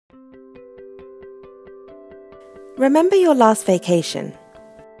Remember your last vacation?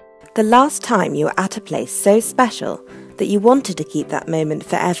 The last time you were at a place so special that you wanted to keep that moment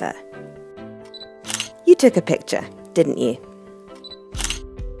forever. You took a picture, didn't you?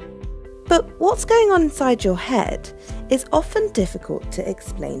 But what's going on inside your head is often difficult to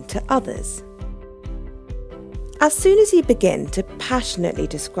explain to others. As soon as you begin to passionately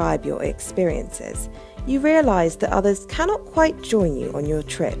describe your experiences, you realise that others cannot quite join you on your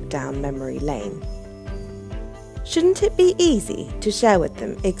trip down memory lane. Shouldn't it be easy to share with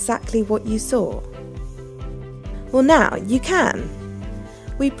them exactly what you saw? Well, now you can.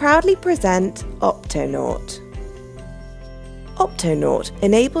 We proudly present Optonaut. Optonaut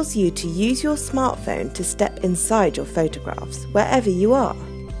enables you to use your smartphone to step inside your photographs wherever you are.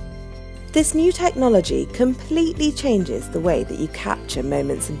 This new technology completely changes the way that you capture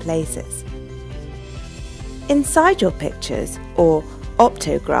moments and places. Inside your pictures, or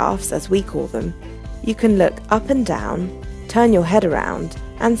optographs as we call them, you can look up and down, turn your head around,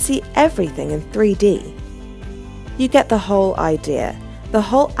 and see everything in 3D. You get the whole idea, the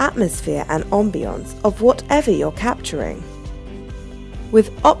whole atmosphere and ambience of whatever you're capturing.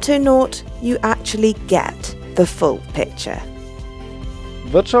 With Optonaut, you actually get the full picture.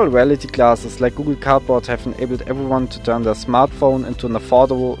 Virtual reality glasses like Google Cardboard have enabled everyone to turn their smartphone into an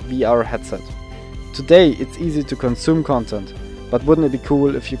affordable VR headset. Today it's easy to consume content, but wouldn't it be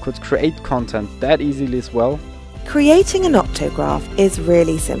cool if you could create content that easily as well? Creating an optograph is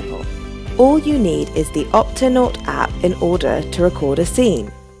really simple. All you need is the Optonaut app in order to record a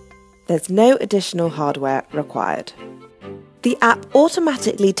scene. There's no additional hardware required. The app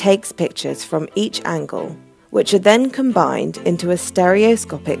automatically takes pictures from each angle, which are then combined into a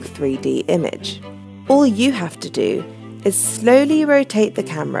stereoscopic 3D image. All you have to do is slowly rotate the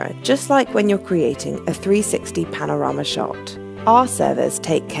camera, just like when you're creating a 360 panorama shot. Our servers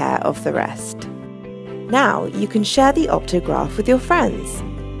take care of the rest. Now you can share the optograph with your friends.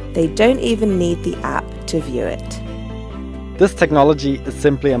 They don't even need the app to view it. This technology is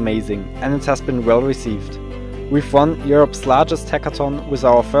simply amazing, and it has been well received. We've won Europe's largest hackathon with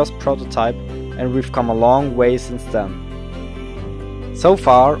our first prototype, and we've come a long way since then. So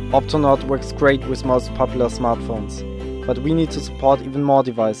far, Optonaut works great with most popular smartphones, but we need to support even more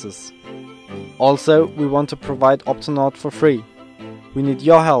devices. Also, we want to provide Optonaut for free. We need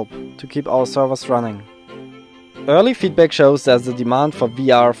your help to keep our servers running. Early feedback shows there's a demand for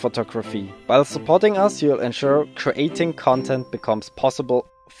VR photography. By supporting us, you'll ensure creating content becomes possible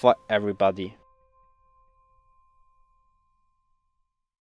for everybody.